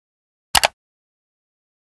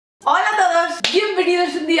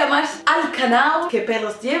Bienvenidos un día más al canal. ¿Qué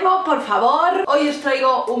pelos llevo? Por favor. Hoy os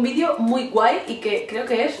traigo un vídeo muy guay y que creo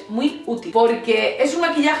que es muy útil, porque es un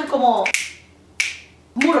maquillaje como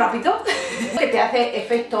muy rápido que te hace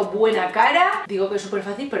efecto buena cara. Digo que es súper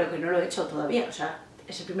fácil, pero que no lo he hecho todavía, o sea,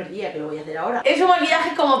 es el primer día que lo voy a hacer ahora. Es un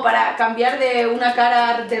maquillaje como para cambiar de una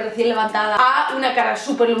cara de recién levantada a una cara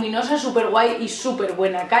súper luminosa, súper guay y súper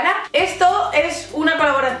buena cara. Esto es una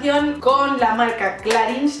colaboración con la marca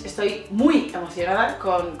Clarins. Estoy muy emocionada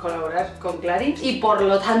con colaborar con Clarins y por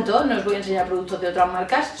lo tanto no os voy a enseñar productos de otras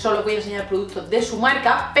marcas, solo voy a enseñar productos de su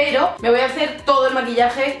marca, pero me voy a hacer todo el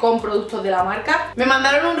maquillaje con productos de la marca. Me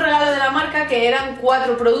mandaron un regalo de la marca que eran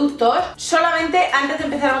 4 productos. Solamente antes de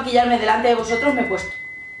empezar a maquillarme delante de vosotros me he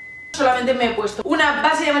puesto una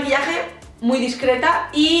base de maquillaje muy discreta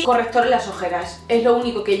y corrector en las ojeras. Es lo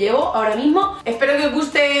único que llevo ahora mismo. Espero que os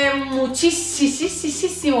guste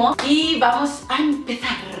muchísimo y vamos a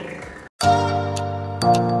empezar.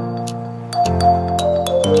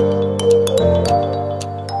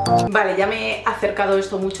 Vale, ya me he acercado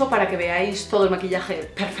esto mucho para que veáis todo el maquillaje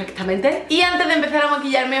perfectamente. Y antes de empezar a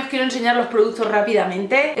maquillarme os quiero enseñar los productos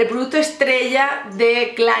rápidamente. El producto estrella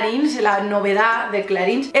de Clarins, la novedad de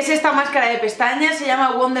Clarins, es esta máscara de pestañas. Se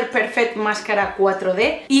llama Wonder Perfect Máscara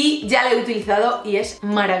 4D y ya la he utilizado y es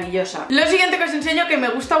maravillosa. Lo siguiente que os enseño, que me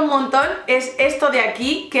gusta un montón, es esto de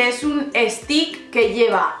aquí, que es un stick que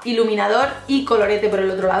lleva iluminador y colorete por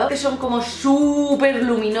el otro lado, que son como súper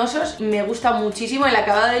luminosos. Me gusta muchísimo. El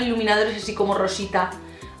acabado del iluminador es así como rosita,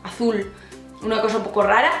 azul, una cosa un poco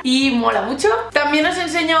rara y mola mucho. También os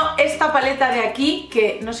enseño esta paleta de aquí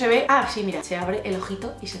que no se ve. Ah, sí, mira, se abre el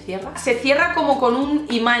ojito y se cierra. Se cierra como con un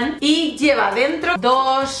imán y lleva dentro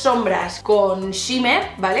 2 sombras con shimmer,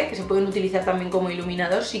 ¿vale? Que se pueden utilizar también como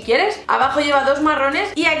iluminador si quieres. Abajo lleva 2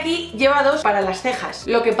 marrones y aquí lleva 2 para las cejas.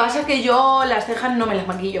 Lo que pasa que yo las cejas no me las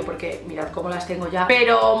maquillo porque mirad cómo las tengo ya.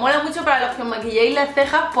 Pero mola mucho para los que maquilléis las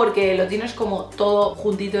cejas porque lo tienes como todo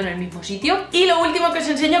juntito en el mismo sitio. Y lo último que os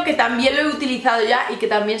enseño, que también lo he utilizado ya y que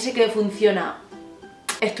también sé que funciona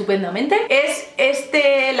estupendamente, es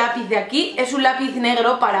este lápiz de aquí. Es un lápiz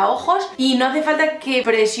negro para ojos y no hace falta que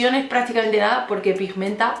presiones prácticamente nada porque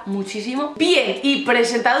pigmenta muchísimo. Bien, y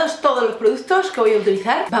presentados todos los productos que voy a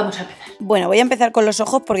utilizar, vamos a empezar. Bueno, voy a empezar con los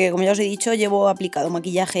ojos porque, como ya os he dicho, llevo aplicado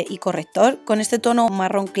maquillaje y corrector. Con este tono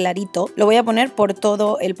marrón clarito lo voy a poner por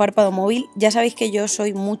todo el párpado móvil. Ya sabéis que yo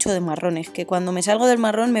soy mucho de marrones, que cuando me salgo del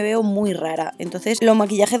marrón me veo muy rara. Entonces los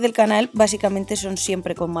maquillajes del canal básicamente son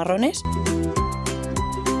siempre con marrones.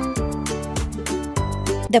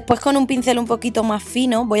 Después, con un pincel un poquito más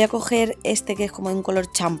fino, voy a coger este que es como de un color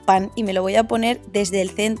champán y me lo voy a poner desde el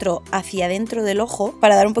centro hacia adentro del ojo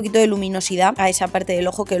para dar un poquito de luminosidad a esa parte del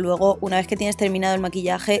ojo que luego, una vez que tienes terminado el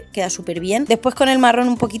maquillaje, queda súper bien. Después, con el marrón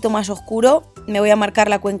un poquito más oscuro, me voy a marcar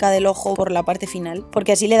la cuenca del ojo por la parte final,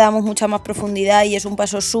 porque así le damos mucha más profundidad y es un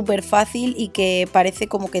paso súper fácil y que parece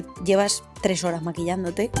como que llevas 3 horas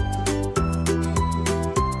maquillándote.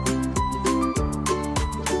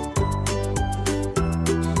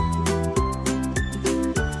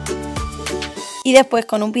 Y después,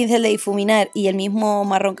 con un pincel de difuminar y el mismo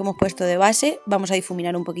marrón que hemos puesto de base, vamos a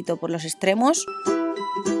difuminar un poquito por los extremos.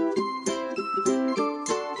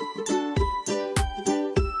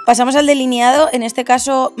 Pasamos al delineado. En este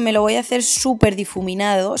caso me lo voy a hacer súper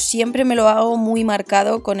difuminado. Siempre me lo hago muy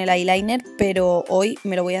marcado con el eyeliner, pero hoy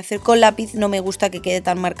me lo voy a hacer con lápiz. No me gusta que quede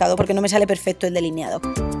tan marcado porque no me sale perfecto el delineado.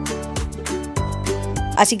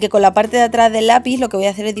 Así que con la parte de atrás del lápiz lo que voy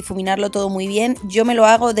a hacer es difuminarlo todo muy bien. Yo me lo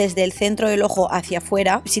hago desde el centro del ojo hacia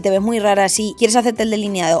afuera. Si te ves muy rara así, quieres hacerte el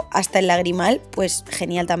delineado hasta el lagrimal, pues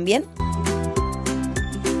genial también.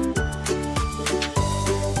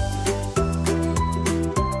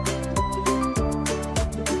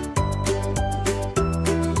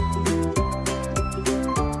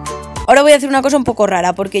 Ahora voy a hacer una cosa un poco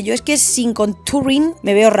rara, porque yo es que sin contouring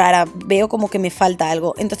me veo rara, veo como que me falta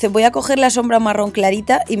algo. Entonces voy a coger la sombra marrón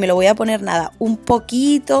clarita y me lo voy a poner, nada, un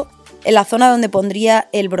poquito en la zona donde pondría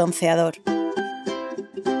el bronceador.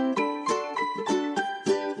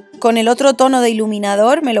 Con el otro tono de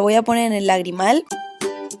iluminador me lo voy a poner en el lagrimal.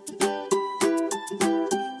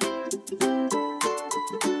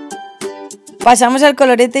 Pasamos al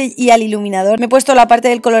colorete y al iluminador. Me he puesto la parte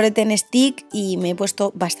del colorete en stick y me he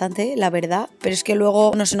puesto bastante, la verdad, pero es que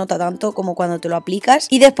luego no se nota tanto como cuando te lo aplicas.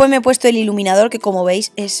 Y después me he puesto el iluminador, que como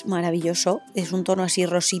veis es maravilloso, es un tono así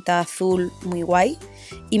rosita azul muy guay,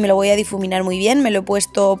 y me lo voy a difuminar muy bien. Me lo he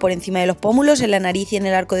puesto por encima de los pómulos, en la nariz y en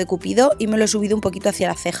el arco de cupido, y me lo he subido un poquito hacia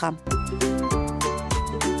la ceja.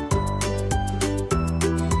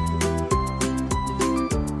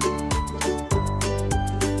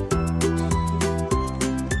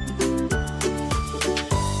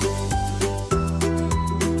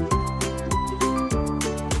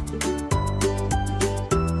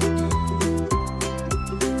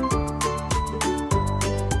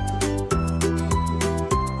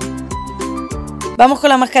 Vamos con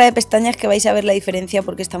la máscara de pestañas, que vais a ver la diferencia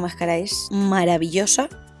porque esta máscara es maravillosa.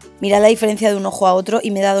 Mirad la diferencia de un ojo a otro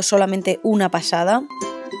y me he dado solamente una pasada.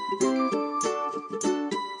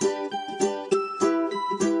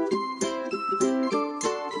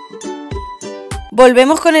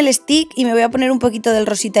 Volvemos con el stick y me voy a poner un poquito del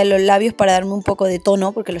rosita en los labios para darme un poco de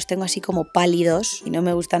tono, porque los tengo así como pálidos y no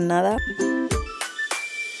me gustan nada.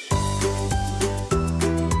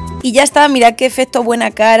 Y ya está, mirad qué efecto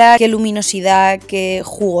buena cara, qué luminosidad, qué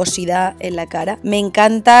jugosidad en la cara. Me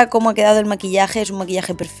encanta cómo ha quedado el maquillaje, es un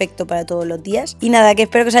maquillaje perfecto para todos los días. Y nada, que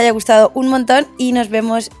espero que os haya gustado un montón y nos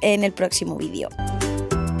vemos en el próximo vídeo.